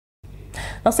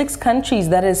Now, 6 countries,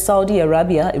 that is Saudi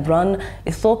Arabia, Iran,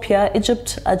 Ethiopia,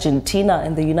 Egypt, Argentina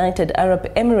and the United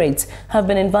Arab Emirates, have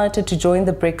been invited to join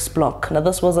the Brics Bloc. Now,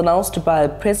 this was announced by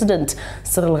President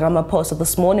Cyril Ramaphosa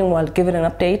this morning while giving an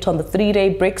update on the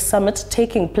 3-day Brics Summit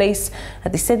taking place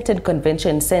at the Centre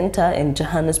Convention Centre in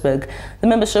Johannesburg. The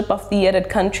membership of the added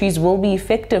countries will be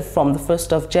effective from the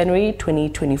 1st of January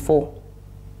 2024.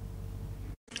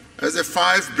 As the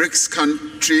 5 Brics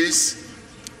countries,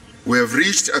 we have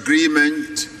reached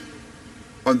agreement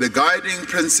on the guiding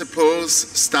principles,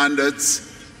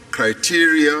 standards,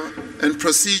 criteria, and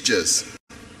procedures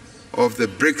of the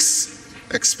Brics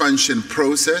expansion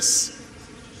process,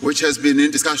 which has been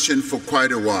in discussion for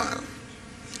quite a while.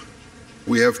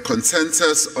 We have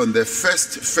consensus on the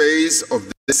first phase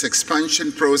of this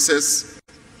expansion process,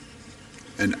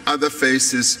 and other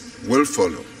phases will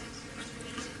follow.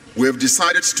 We have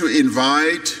decided to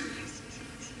invite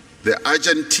the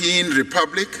Argentine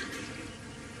Republic,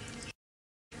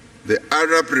 the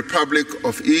Arab Republic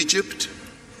of Egypt,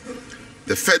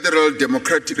 the Federal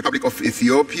Democratic Republic of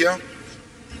Ethiopia,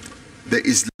 the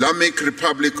Islamic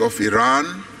Republic of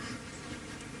Iran,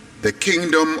 the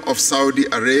Kingdom of Saudi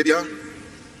Arabia,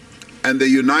 and the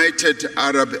United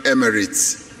Arab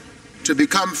Emirates to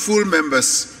become full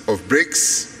members of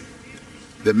Brics.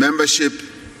 The membership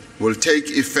will take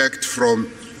effect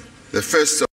from the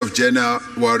 1st of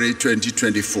January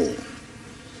 2024.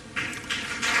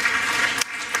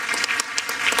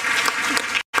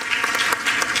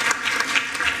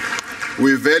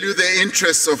 We value the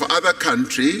interests of other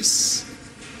countries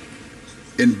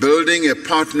in building a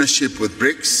partnership with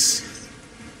Brics.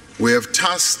 We have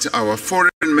tasked our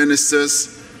foreign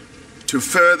ministers to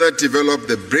further develop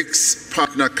the Brics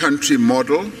partner country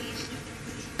model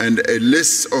and a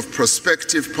list of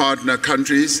prospective partner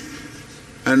countries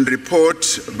and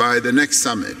report by the next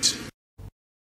summit.